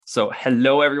So,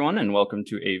 hello, everyone, and welcome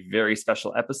to a very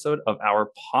special episode of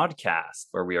our podcast,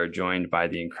 where we are joined by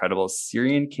the incredible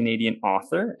Syrian Canadian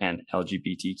author and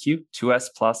LGBTQ 2S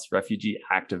plus refugee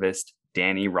activist,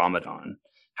 Danny Ramadan.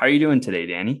 How are you doing today,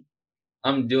 Danny?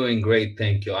 I'm doing great,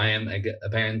 thank you. I am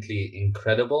apparently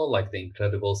incredible, like the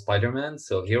Incredible Spider-Man.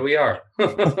 So here we are.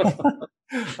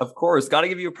 Of course, got to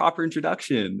give you a proper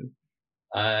introduction.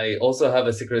 I also have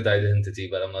a secret identity,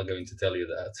 but I'm not going to tell you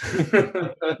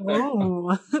that.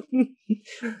 Oh,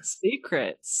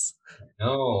 secrets.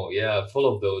 No, yeah, full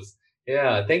of those.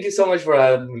 Yeah, thank you so much for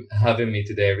having me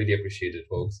today. I really appreciate it,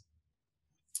 folks.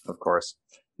 Of course.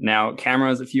 Now,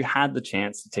 cameras, if you had the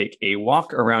chance to take a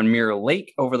walk around Mirror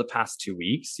Lake over the past 2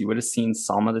 weeks, you would have seen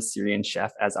Salma the Syrian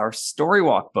Chef as our story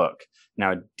walk book.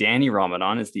 Now, Danny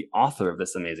Ramadan is the author of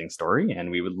this amazing story,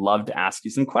 and we would love to ask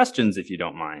you some questions if you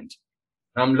don't mind.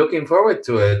 I'm looking forward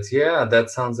to it. Yeah, that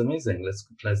sounds amazing.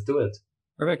 Let's do it.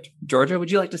 Perfect. Georgia, would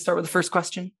you like to start with the first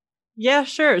question? Yeah,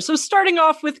 sure. So starting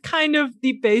off with kind of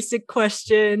the basic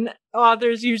question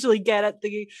authors usually get at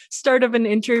the start of an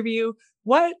interview.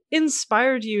 What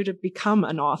inspired you to become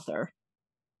an author?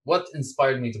 What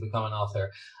inspired me to become an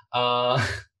author?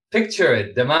 Picture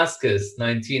it, Damascus,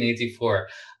 1984.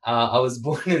 I was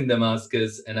born in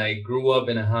Damascus, and I grew up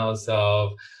in a house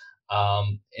of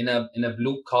in a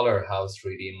blue collar house.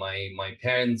 Really, my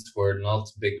parents were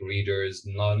not big readers.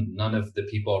 None of the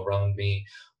people around me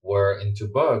were into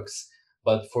books.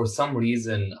 But for some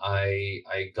reason, I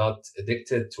got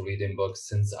addicted to reading books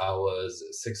since I was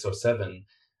 6 or 7.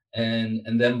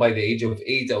 And then by the age of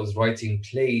 8, I was writing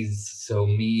plays. So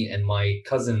me and my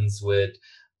cousins would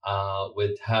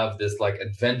have this like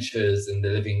adventures in the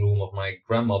living room of my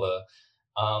grandmother.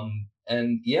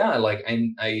 And yeah, like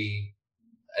I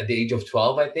at the age of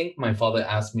 12, I think my father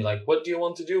asked me like, what do you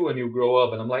want to do when you grow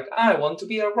up? And I'm like, I want to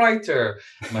be a writer.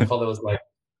 My father was like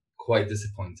quite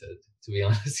disappointed, to be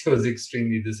honest. He was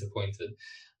extremely disappointed.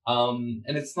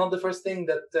 And it's not the first thing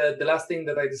the last thing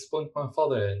that I disappoint my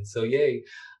father in. So yay.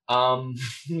 Um,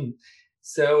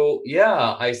 so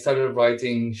yeah, I started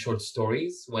writing short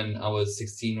stories when I was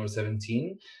 16 or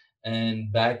 17.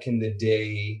 And back in the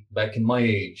day, back in my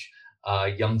age,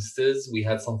 youngsters, we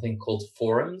had something called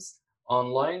forums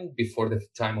online before the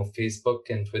time of Facebook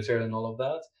and Twitter and all of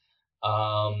that.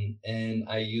 And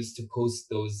I used to post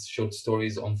those short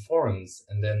stories on forums.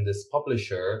 And then this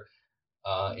publisher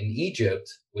in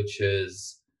Egypt, which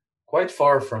is quite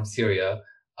far from Syria,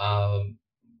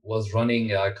 was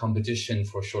running a competition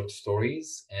for short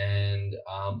stories, and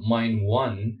mine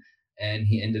won. And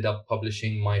he ended up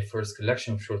publishing my first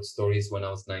collection of short stories when I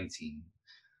was 19.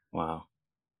 Wow.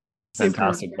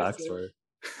 Fantastic backstory.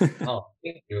 Oh,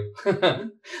 thank you.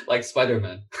 Like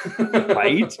Spider-Man.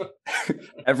 Right?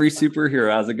 Every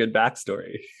superhero has a good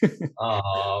backstory.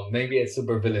 Maybe a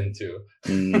supervillain too.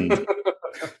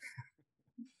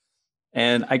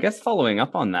 And I guess following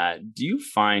up on that, do you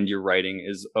find your writing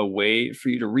is a way for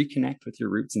you to reconnect with your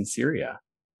roots in Syria?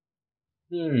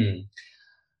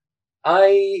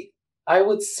 I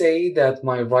would say that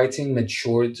my writing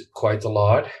matured quite a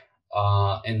lot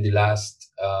in the last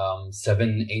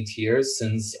 7-8 years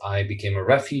since I became a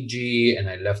refugee and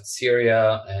I left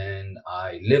Syria, and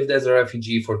I lived as a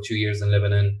refugee for 2 years in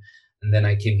Lebanon, and then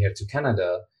I came here to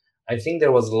Canada. I think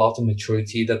there was a lot of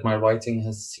maturity that my writing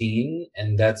has seen,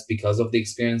 and that's because of the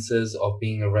experiences of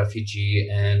being a refugee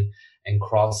and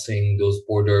crossing those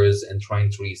borders and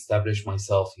trying to reestablish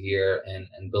myself here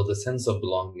and build a sense of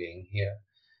belonging here.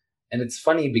 And it's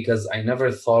funny because I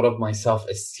never thought of myself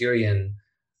as Syrian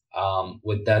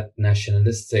with that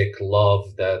nationalistic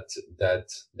love that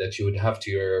you would have to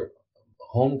your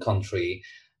home country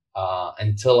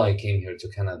until I came here to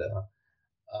Canada.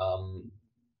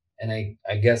 And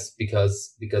I guess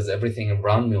because everything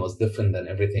around me was different than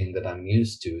everything that I'm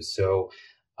used to. So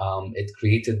it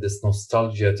created this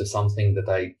nostalgia to something that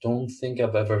I don't think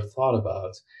I've ever thought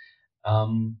about.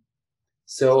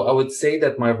 So I would say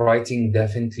that my writing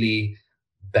definitely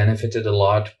benefited a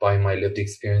lot by my lived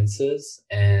experiences.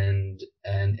 And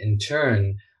in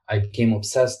turn, I became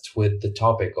obsessed with the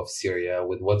topic of Syria,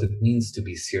 with what it means to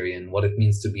be Syrian, what it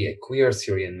means to be a queer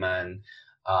Syrian man,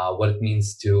 what it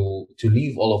means to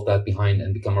leave all of that behind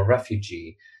and become a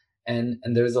refugee. And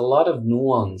there's a lot of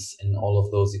nuance in all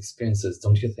of those experiences,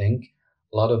 don't you think?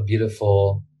 A lot of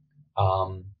beautiful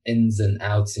ins and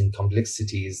outs and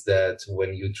complexities that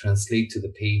when you translate to the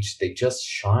page, they just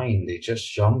shine, they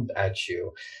just jump at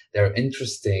you. They're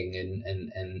interesting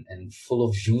and full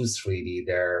of juice, really.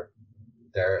 They're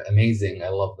amazing. I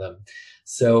love them.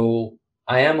 So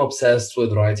I am obsessed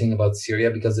with writing about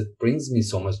Syria because it brings me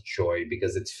so much joy,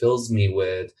 because it fills me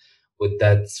with with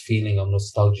that feeling of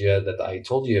nostalgia that I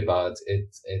told you about. It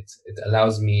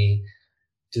allows me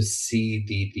to see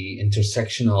the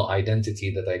intersectional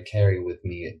identity that I carry with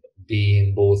me,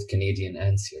 being both Canadian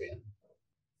and Syrian.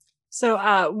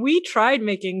 So we tried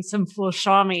making some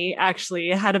fulshami, actually,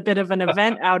 had a bit of an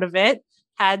event out of it,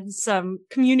 had some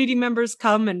community members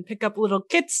come and pick up little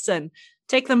kits and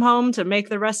take them home to make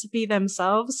the recipe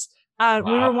themselves. Wow.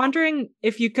 We were wondering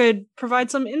if you could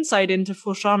provide some insight into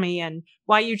fulshami and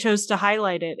why you chose to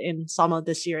highlight it in Salma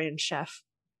the Syrian Chef.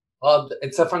 Well,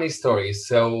 it's a funny story.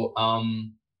 So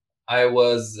I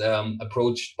was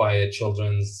approached by a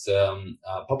children's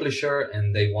publisher,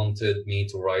 and they wanted me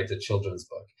to write a children's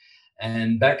book.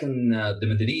 And back in the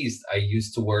Middle East, I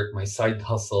used to work, my side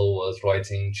hustle was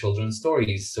writing children's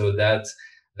stories. So that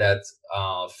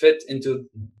fit into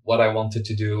what I wanted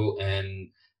to do. And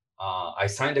I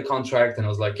signed a contract and I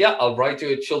was like, yeah, I'll write you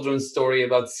a children's story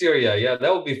about Syria. Yeah,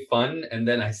 that would be fun. And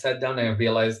then I sat down and I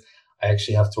realized I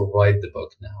actually have to write the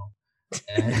book now.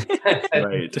 And I had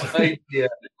no idea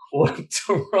what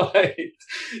to write.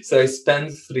 So I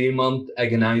spent 3 months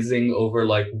agonizing over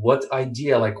like what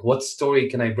idea, like what story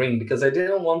can I bring? Because I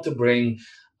didn't want to bring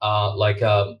like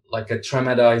a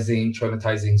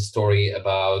traumatizing story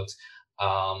about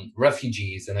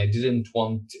refugees, and I didn't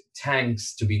want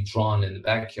tanks to be drawn in the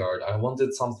backyard. I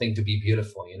wanted something to be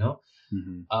beautiful, you know?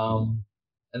 Mm-hmm.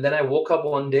 And then I woke up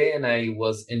one day and I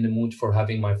was in the mood for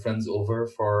having my friends over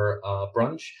for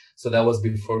brunch. So that was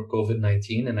before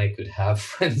COVID-19 and I could have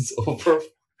friends over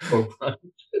for brunch.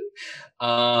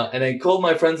 And I called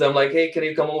my friends. I'm like, hey, can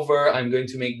you come over? I'm going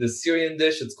to make this Syrian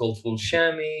dish. It's called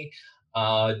fulshami.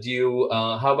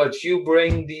 How about you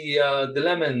bring the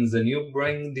lemons and you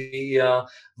bring the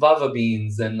fava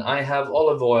beans and I have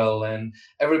olive oil, and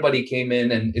everybody came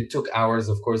in, and it took hours,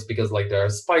 of course, because like there are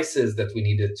spices that we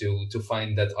needed to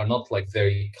find that are not like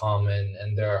very common,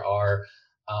 and there are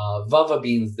fava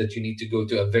beans that you need to go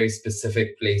to a very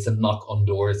specific place and knock on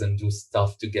doors and do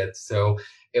stuff to get. So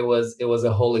it was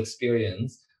a whole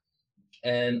experience.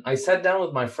 And I sat down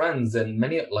with my friends, and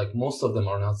most of them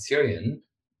are not Syrian.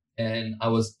 And I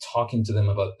was talking to them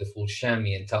about the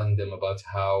fulshami and telling them about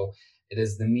how it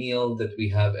is the meal that we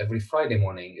have every Friday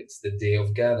morning. It's the day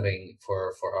of gathering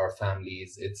for our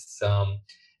families.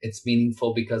 It's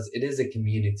meaningful because it is a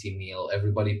community meal.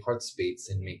 Everybody participates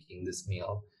in making this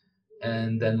meal.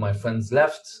 And then my friends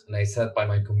left, and I sat by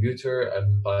my computer,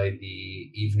 and by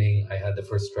the evening, I had the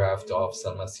first draft of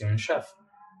Salma Syrian Chef.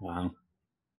 Wow.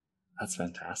 That's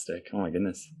fantastic. Oh my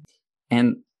goodness.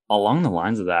 And along the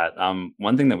lines of that,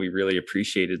 one thing that we really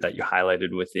appreciated that you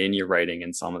highlighted within your writing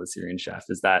in Salma the Syrian Chef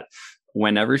is that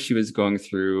whenever she was going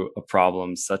through a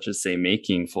problem, such as, say,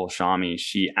 making fulshami,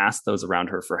 she asked those around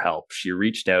her for help. She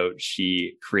reached out,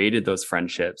 she created those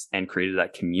friendships and created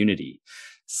that community.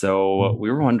 So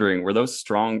we were wondering, were those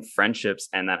strong friendships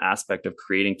and that aspect of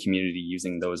creating community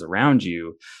using those around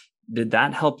you, did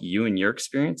that help you in your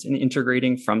experience in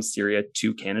integrating from Syria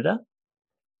to Canada?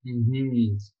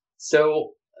 Mm-hmm.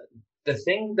 So the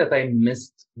thing that I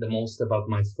missed the most about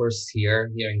my first year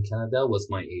here in Canada was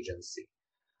my agency.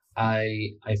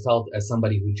 I felt, as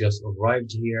somebody who just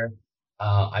arrived here,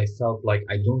 I felt like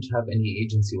I don't have any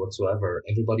agency whatsoever.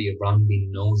 Everybody around me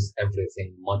knows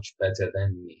everything much better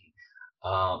than me.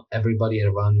 Everybody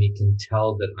around me can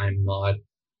tell that I'm not,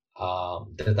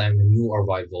 that I'm a new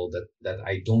arrival, that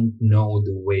I don't know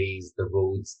the ways, the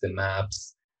roads, the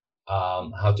maps,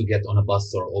 how to get on a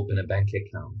bus or open a bank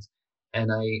account. And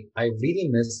I really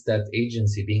miss that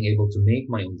agency, being able to make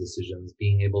my own decisions,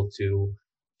 being able to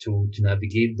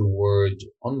navigate the world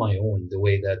on my own, the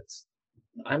way that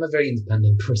I'm a very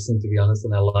independent person, to be honest,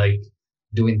 and I like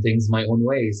doing things my own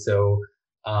way. So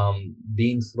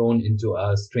being thrown into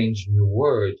a strange new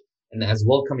world, and as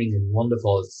welcoming and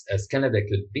wonderful as Canada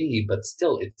could be, but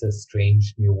still it's a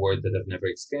strange new world that I've never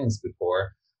experienced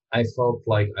before, I felt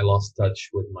like I lost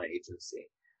touch with my agency.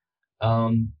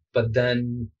 But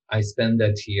then I spent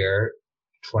that year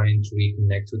trying to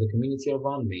reconnect with the community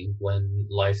around me. When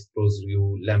life throws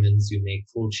you lemons, you make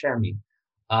fulshami.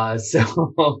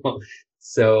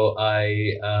 So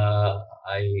I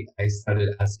started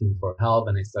asking for help,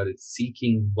 and I started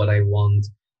seeking what I want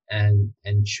and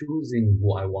choosing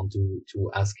who I want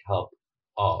to ask help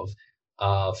of.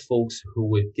 Folks who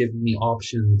would give me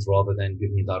options rather than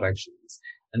give me directions.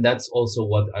 And that's also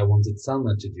what I wanted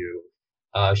Salma to do.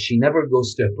 She never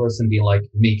goes to a person being like,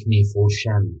 make me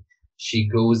fulshami. She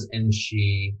goes and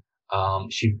she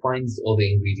finds all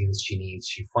the ingredients she needs.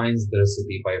 She finds the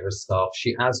recipe by herself.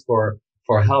 She asks for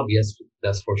help. Yes,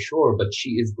 that's for sure. But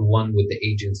she is the one with the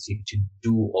agency to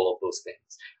do all of those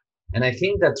things. And I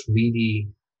think that's really,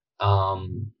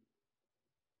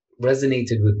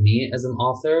 resonated with me as an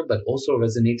author, but also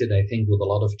resonated, I think, with a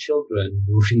lot of children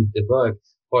who read the book,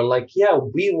 who are like, yeah,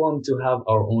 we want to have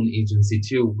our own agency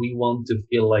too. We want to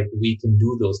feel like we can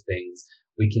do those things.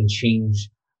 We can change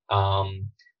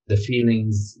the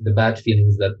feelings, the bad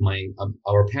feelings that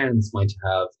our parents might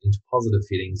have, into positive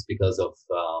feelings because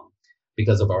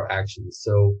of our actions.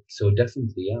 So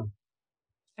definitely, yeah.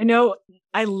 I know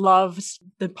I love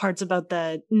the parts about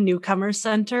the Newcomer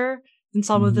Center in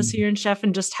Salma the Syrian Chef,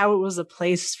 and just how it was a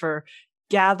place for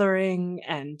gathering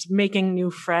and making new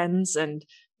friends and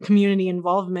community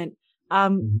involvement.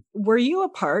 Were you a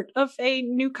part of a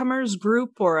newcomers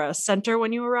group or a center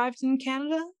when you arrived in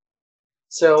Canada?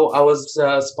 So I was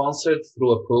sponsored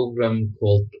through a program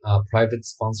called Private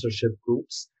Sponsorship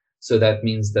Groups. So that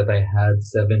means that I had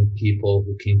 7 people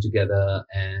who came together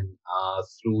and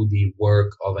through the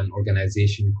work of an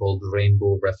organization called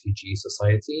Rainbow Refugee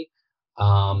Society,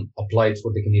 applied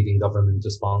for the Canadian government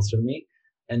to sponsor me.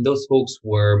 And those folks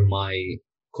were my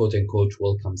quote unquote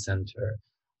welcome center.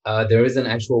 There is an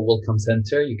actual welcome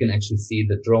center. You can actually see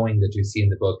the drawing that you see in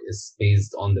the book is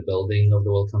based on the building of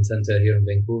the welcome center here in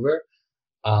Vancouver,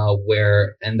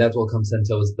 and that welcome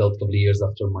center was built a couple of years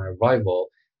after my arrival.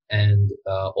 And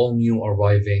all new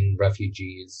arriving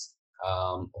refugees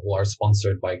who are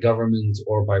sponsored by government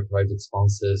or by private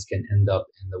sponsors can end up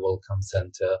in the welcome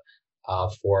center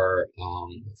for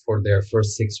their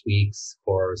first 6 weeks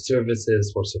for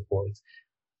services, for support.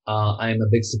 I'm a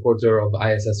big supporter of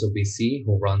ISSOBC,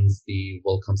 who runs the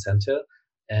Welcome Center,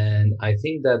 and I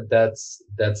think that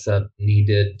that's a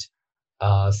needed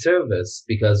service,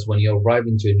 because when you arrive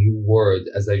into a new world,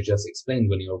 as I just explained,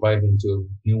 when you arrive into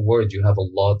a new world, you have a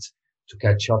lot to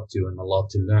catch up to and a lot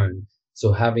to learn.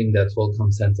 So having that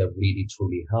Welcome Center really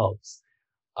truly helps.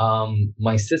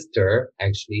 My sister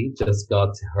actually just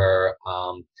got her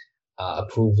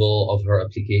approval of her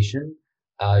application.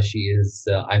 I'm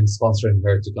sponsoring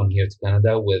her to come here to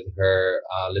Canada with her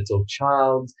little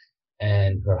child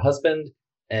and her husband,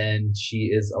 and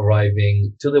she is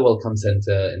arriving to the Welcome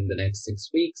Center in the next 6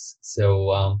 weeks.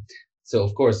 So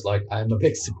of course, like, I'm a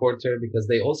big supporter because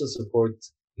they also support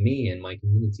me and my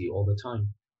community all the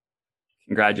time.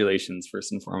 Congratulations,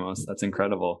 first and foremost. That's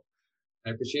incredible. I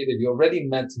appreciate it. You already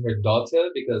met her daughter,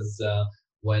 because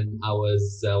when I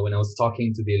was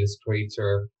talking to the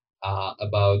illustrator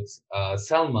about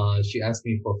Salma, she asked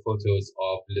me for photos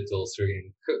of little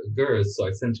Syrian girls. So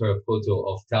I sent her a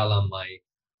photo of Tala,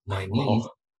 my niece,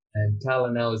 and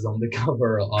Tala now is on the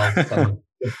cover of Salma.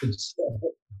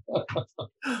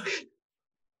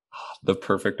 The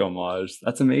perfect homage.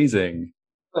 That's amazing.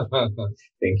 Thank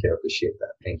you. I appreciate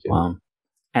that. Thank you. Wow.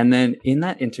 And then in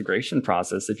that integration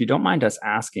process, if you don't mind us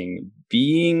asking,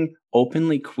 being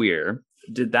openly queer,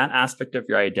 did that aspect of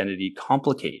your identity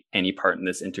complicate any part in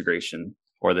this integration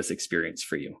or this experience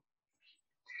for you?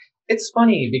 It's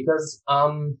funny because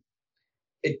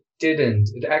it didn't.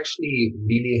 It actually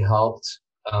really helped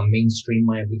mainstream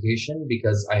my application,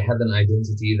 because I had an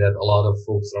identity that a lot of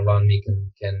folks around me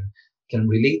can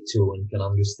relate to and can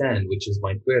understand, which is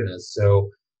my queerness. So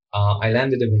I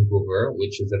landed in Vancouver,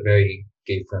 which is a very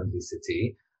gay-friendly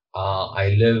city.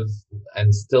 I live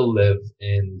and still live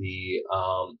in the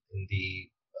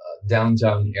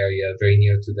downtown area, very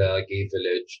near to the gay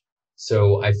village.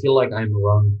 So I feel like I'm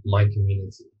around my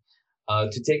community.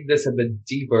 To take this a bit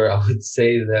deeper, I would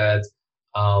say that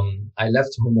I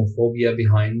left homophobia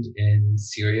behind in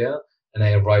Syria, and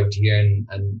I arrived here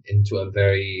and into a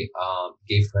very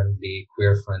gay-friendly,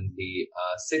 queer-friendly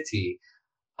city.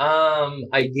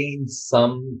 I gained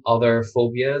some other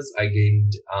phobias. I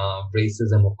gained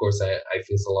racism. Of course, I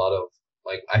faced a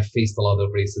lot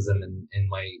of racism in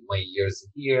my years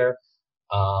here,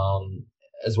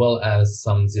 as well as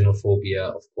some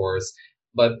xenophobia, of course.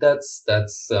 But that's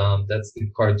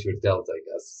the card you're dealt, I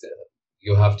guess.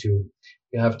 You have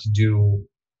to do.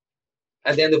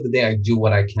 At the end of the day, I do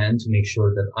what I can to make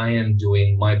sure that I am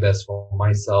doing my best for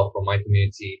myself, for my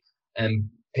community, and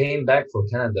paying back for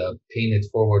Canada, paying it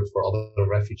forward for other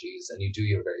refugees, and you do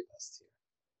your very best here.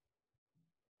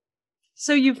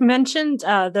 So you've mentioned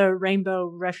the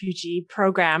Rainbow Refugee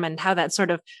Program and how that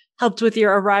sort of helped with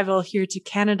your arrival here to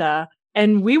Canada.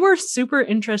 And we were super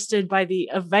interested by the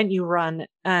event you run,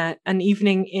 an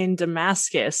evening in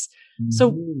Damascus. Mm-hmm.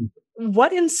 So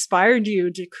what inspired you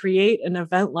to create an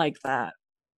event like that?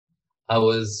 I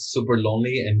was super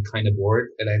lonely and kind of bored,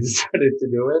 and I decided to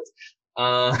do it.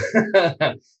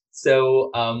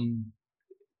 So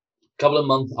couple of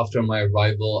months after my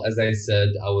arrival, as I said,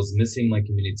 I was missing my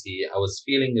community. I was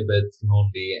feeling a bit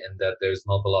lonely, and that there's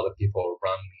not a lot of people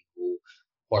around me who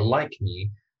are like me.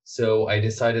 So I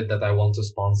decided that I want to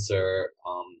sponsor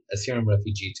a Syrian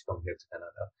refugee to come here to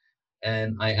Canada.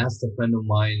 And I asked a friend of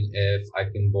mine if I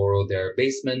can borrow their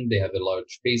basement. They have a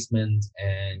large basement,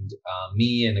 and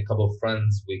me and a couple of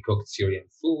friends, we cooked Syrian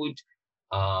food.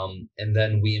 And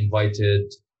then we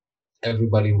invited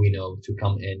everybody we know to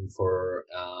come in for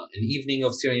an evening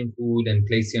of Syrian food and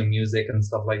play Syrian music and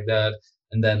stuff like that.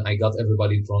 And then I got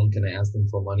everybody drunk and I asked them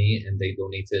for money, and they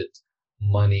donated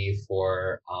money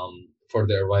for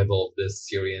the arrival of this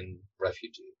Syrian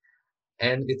refugee.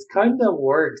 And it's kind of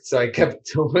worked, so I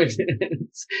kept doing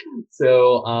it.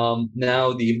 So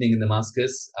now the evening in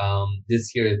Damascus,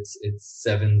 this year it's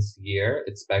seventh year.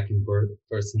 It's back in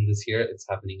person this year. It's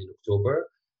happening in October.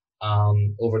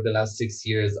 Over the last 6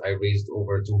 years, I raised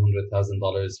over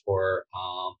 $200,000 for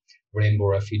Rainbow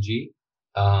Refugee,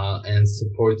 and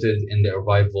supported in the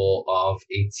arrival of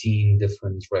 18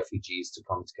 different refugees to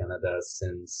come to Canada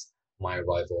since my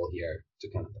arrival here to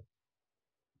Canada.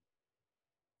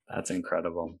 That's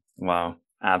incredible. Wow.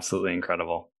 Absolutely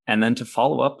incredible. And then to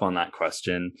follow up on that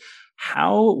question,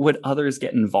 how would others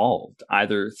get involved,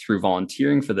 either through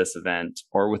volunteering for this event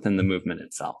or within the movement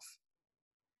itself?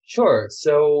 Sure.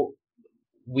 So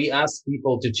we ask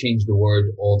people to change the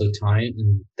word all the time,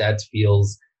 and that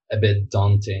feels a bit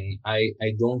daunting. I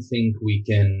don't think we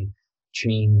can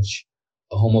change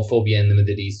homophobia in the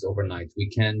Middle East overnight. We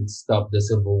can't stop the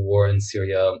civil war in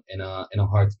Syria in a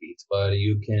heartbeat, but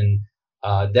you can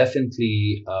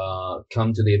definitely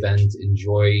come to the event,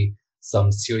 enjoy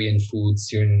some Syrian food,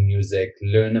 Syrian music,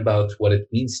 learn about what it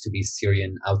means to be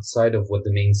Syrian outside of what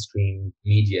the mainstream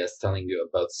media is telling you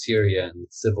about Syria and the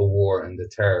civil war and the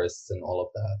terrorists and all of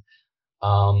that.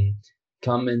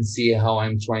 Come and see how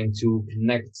I'm trying to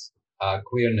connect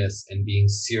queerness and being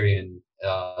Syrian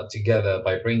together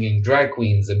by bringing drag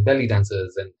queens and belly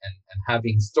dancers and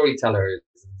having storytellers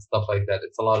and stuff like that.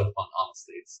 It's a lot of fun,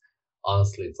 honestly.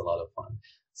 It's a lot of fun.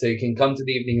 So you can come to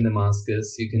the evening in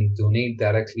Damascus. You can donate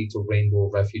directly to Rainbow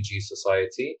Refugee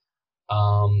Society.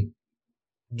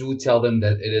 Do tell them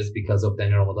that it is because of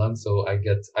Daniel Ramadan, so I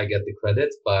get the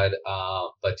credit. But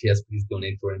yes, please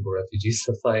donate to Rainbow Refugee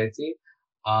Society.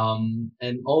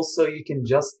 And also you can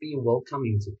just be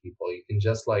welcoming to people. You can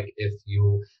just, like, if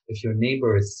your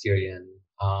neighbor is Syrian,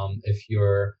 if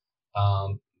your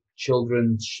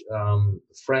children,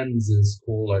 friends in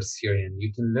school are Syrian,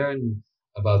 you can learn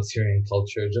about Syrian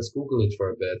culture. Just Google it for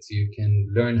a bit. You can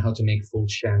learn how to make full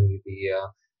shami.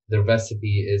 The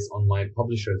recipe is on my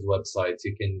publisher's website.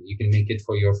 You can make it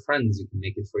for your friends. You can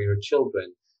make it for your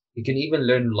children. You can even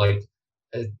learn, like,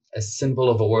 as simple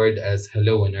of a word as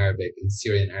hello in Arabic, in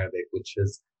Syrian Arabic, which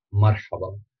is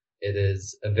marhaba. It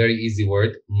is a very easy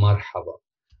word, marhaba.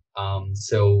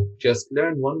 So just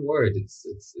learn one word.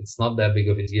 It's not that big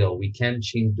of a deal. We can't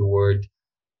change the word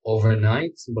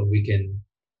overnight, but we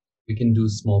can do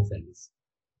small things.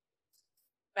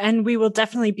 And we will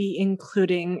definitely be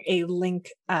including a link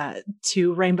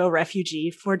to Rainbow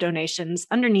Refugee for donations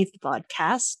underneath the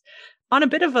podcast. On a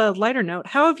bit of a lighter note,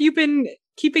 how have you been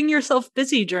keeping yourself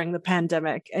busy during the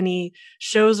pandemic? Any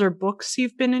shows or books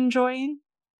you've been enjoying?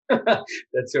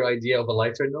 That's your idea of a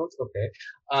lighter note? Okay.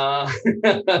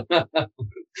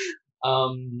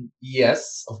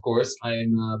 Yes, of course.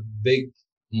 I'm a big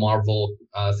Marvel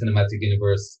Cinematic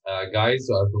Universe guy,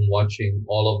 so I've been watching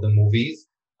all of the movies.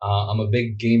 I'm a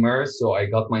big gamer, so I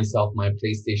got myself my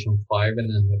PlayStation 5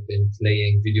 and I have been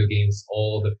playing video games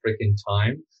all the freaking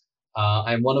time.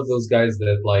 I'm one of those guys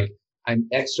that, like, I'm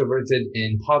extroverted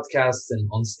in podcasts and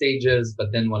on stages,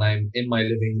 but then when I'm in my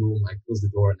living room, I close the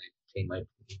door and I play my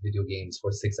video games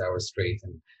for 6 hours straight,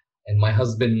 and my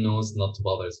husband knows not to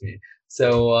bother me.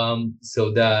 So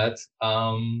that,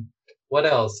 what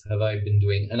else have I been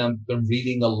doing? And I've been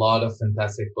reading a lot of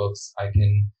fantastic books. I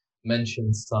can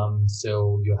mention some.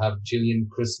 So you have Gillian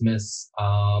Christmas,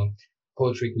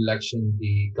 poetry collection,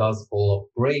 The Gospel of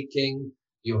Breaking.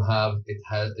 You have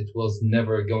It Was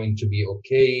Never Going to Be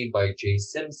Okay by Jay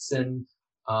Simpson,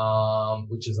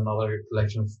 which is another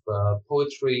collection of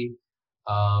poetry.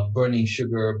 Burning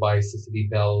Sugar by Cicely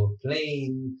Bell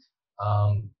Plain,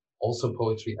 also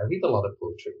poetry. I read a lot of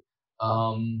poetry.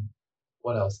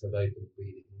 What else have I been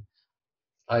reading?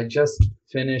 I just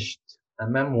finished a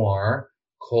memoir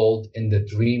called In the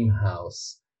Dream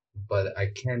House, but I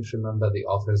can't remember the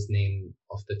author's name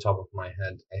off the top of my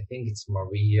head. I think it's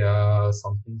Maria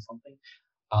something.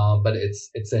 But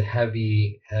it's a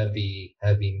heavy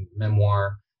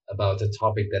memoir about a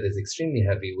topic that is extremely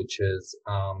heavy, which is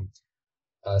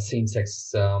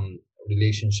same-sex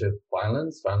relationship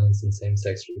violence in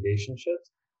same-sex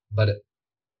relationships. But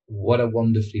what a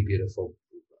wonderfully beautiful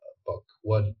book.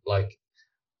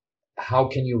 How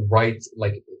can you write,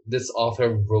 like, this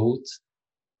author wrote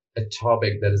a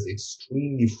topic that is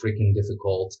extremely freaking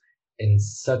difficult in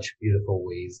such beautiful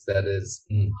ways that is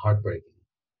heartbreaking.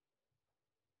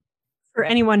 For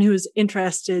anyone who's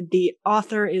interested, the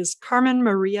author is Carmen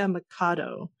Maria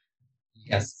Machado.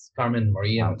 Yes, Carmen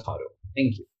Maria Machado.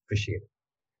 Thank you. Appreciate it.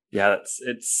 Yeah,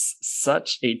 it's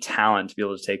such a talent to be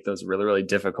able to take those really, really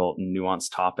difficult and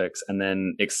nuanced topics and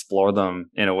then explore them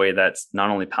in a way that's not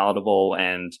only palatable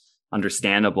and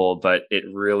understandable, but it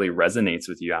really resonates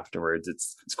with you afterwards.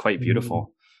 It's quite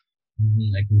beautiful.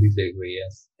 Mm-hmm. I completely agree.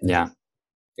 Yes. Yeah.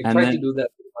 I tried to do that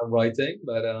with my writing,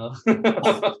 but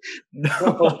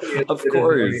of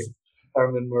course.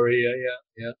 Carmen Maria,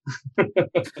 yeah.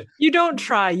 You don't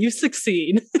try, you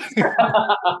succeed.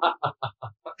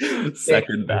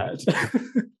 Second that.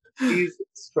 Please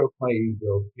stroke my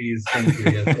ego. Please, thank you.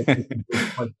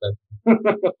 Yes,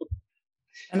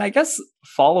 and I guess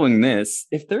following this,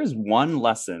 if there's one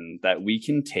lesson that we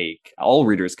can take, all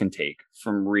readers can take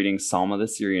from reading Salma the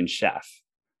Syrian Chef,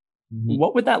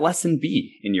 what would that lesson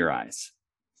be in your eyes?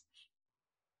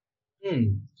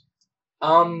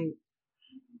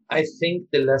 I think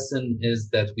the lesson is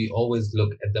that we always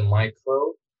look at the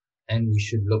micro and we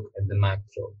should look at the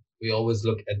macro. We always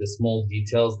look at the small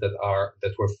details that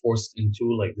we're forced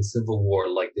into, like the civil war,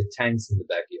 like the tanks in the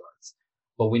backyards.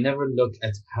 But we never look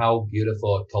at how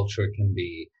beautiful a culture can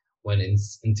be when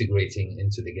it's integrating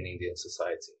into the Ghanaian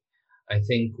society. I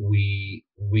think we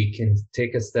can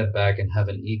take a step back and have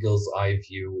an eagle's eye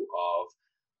view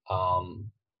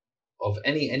of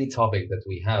any topic that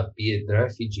we have, be it the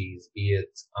refugees, be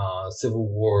it civil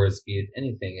wars, be it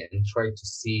anything, and try to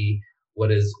see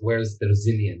where's the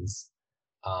resilience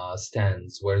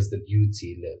stands, where's the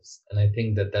beauty lives. And I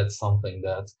think that that's something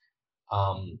that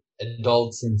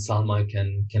adults in Salma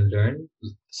can learn.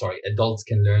 Adults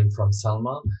can learn from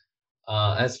Salma.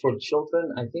 As for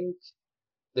children, I think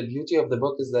the beauty of the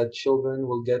book is that children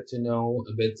will get to know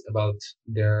a bit about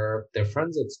their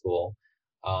friends at school.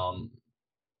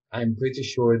 I'm pretty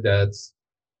sure that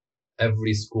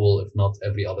every school, if not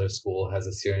every other school, has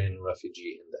a Syrian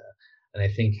refugee in there. And I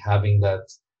think having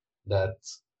that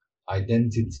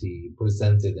identity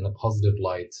presented in a positive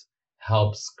light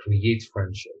helps create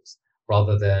friendships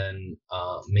rather than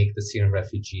make the Syrian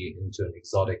refugee into an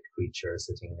exotic creature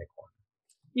sitting in a corner.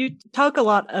 You talk a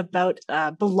lot about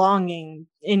belonging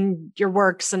in your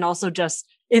works and also just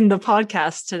in the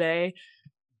podcast today.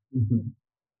 Mm-hmm.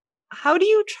 How do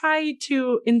you try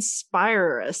to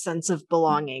inspire a sense of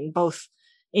belonging, both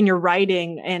in your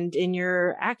writing and in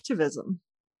your activism?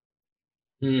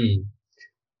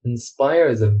 Inspire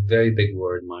is a very big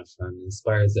word, my friend.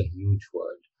 Inspire is a huge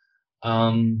word.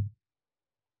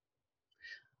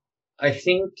 I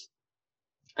think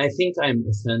I'm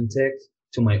authentic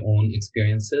to my own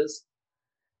experiences,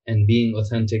 and being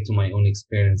authentic to my own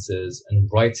experiences and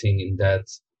writing in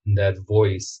that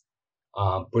voice,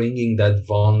 bringing that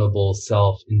vulnerable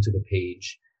self into the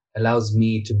page allows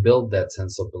me to build that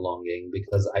sense of belonging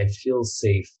because I feel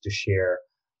safe to share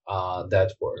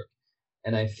that work.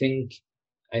 And I think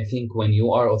when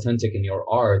you are authentic in your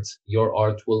art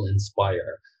will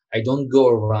inspire. I don't go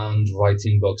around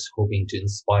writing books hoping to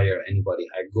inspire anybody.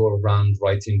 I go around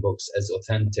writing books as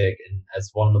authentic and as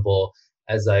vulnerable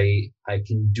as I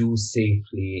can do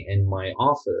safely in my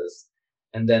office.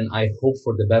 And then I hope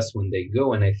for the best when they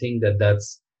go. And I think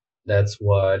that's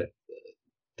what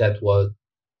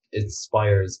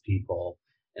inspires people.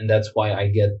 And that's why I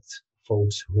get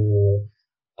folks who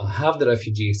have the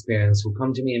refugee experience who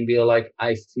come to me and be like,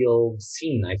 I feel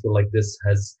seen. I feel like this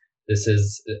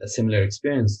is a similar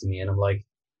experience to me. And I'm like,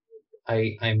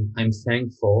 I'm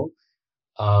thankful.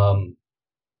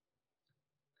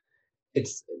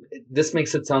 This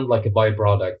makes it sound like a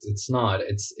byproduct. It's not.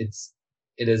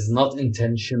 It is not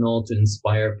intentional to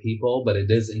inspire people, but it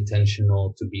is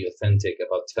intentional to be authentic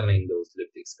about telling those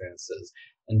lived experiences.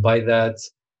 And by that,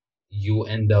 you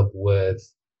end up with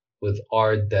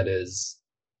art that is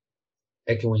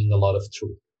echoing a lot of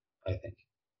truth, I think.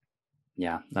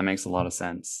 Yeah, that makes a lot of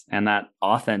sense. And that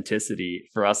authenticity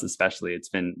for us, especially, it's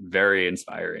been very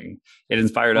inspiring. It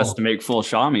inspired us to make Full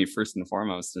Shami first and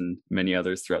foremost, and many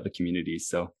others throughout the community.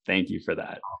 So thank you for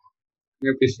that. I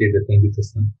appreciate it. Thank you,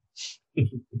 Tristan.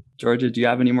 Georgia, do you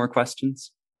have any more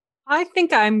questions? I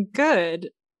think I'm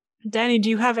good. Danny, do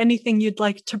you have anything you'd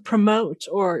like to promote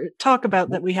or talk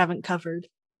about that we haven't covered?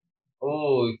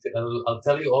 Oh, I'll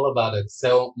tell you all about it.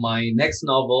 So my next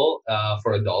novel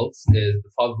for adults is The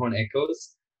Foghorn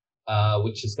Echoes,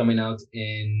 which is coming out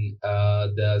in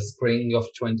the spring of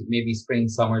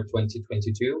summer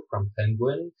 2022 from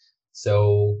Penguin.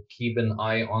 So keep an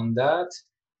eye on that.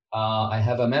 I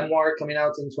have a memoir coming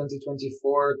out in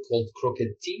 2024 called Crooked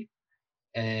Teeth.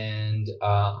 and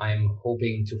I'm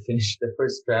hoping to finish the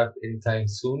first draft anytime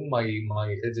soon. My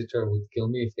editor would kill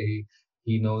me if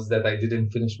he knows that I didn't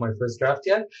finish my first draft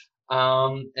yet.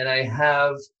 And I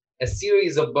have a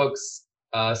series of books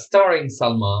starring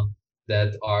Salma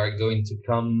that are going to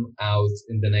come out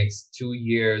in the next 2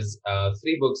 years.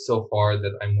 3 books so far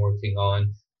that I'm working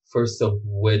on. First of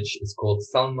which is called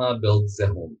Salma Builds a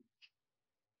Home.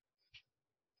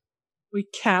 We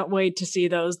can't wait to see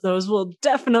those. Those will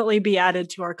definitely be added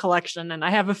to our collection, and I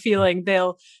have a feeling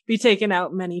they'll be taken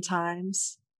out many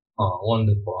times. Oh,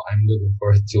 wonderful. I'm looking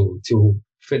forward to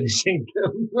finishing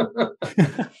them.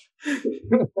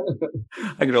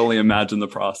 I could only imagine the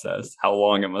process, how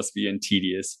long it must be and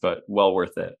tedious, but well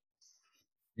worth it.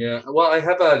 Yeah, well, I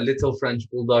have a little French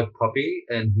bulldog puppy,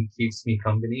 and he keeps me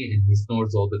company, and he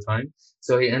snores all the time.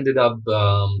 So he ended up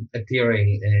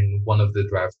appearing in one of the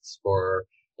drafts for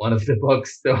one of the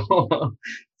books,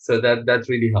 so that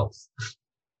really helps.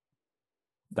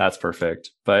 That's perfect.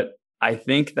 But I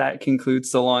think that concludes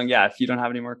so long. Yeah, if you don't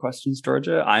have any more questions,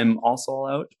 Georgia, I'm also all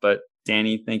out. But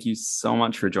Danny, thank you so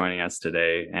much for joining us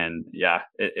today. And yeah,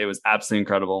 it was absolutely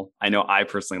incredible. I know I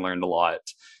personally learned a lot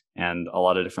and a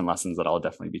lot of different lessons that I'll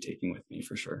definitely be taking with me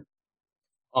for sure.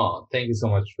 Oh, thank you so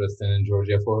much, Tristan and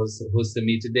Georgia, for hosting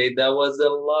me today. That was a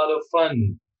lot of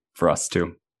fun. For us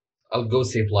too. I'll go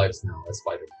save lives now as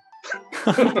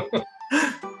Spider-Man.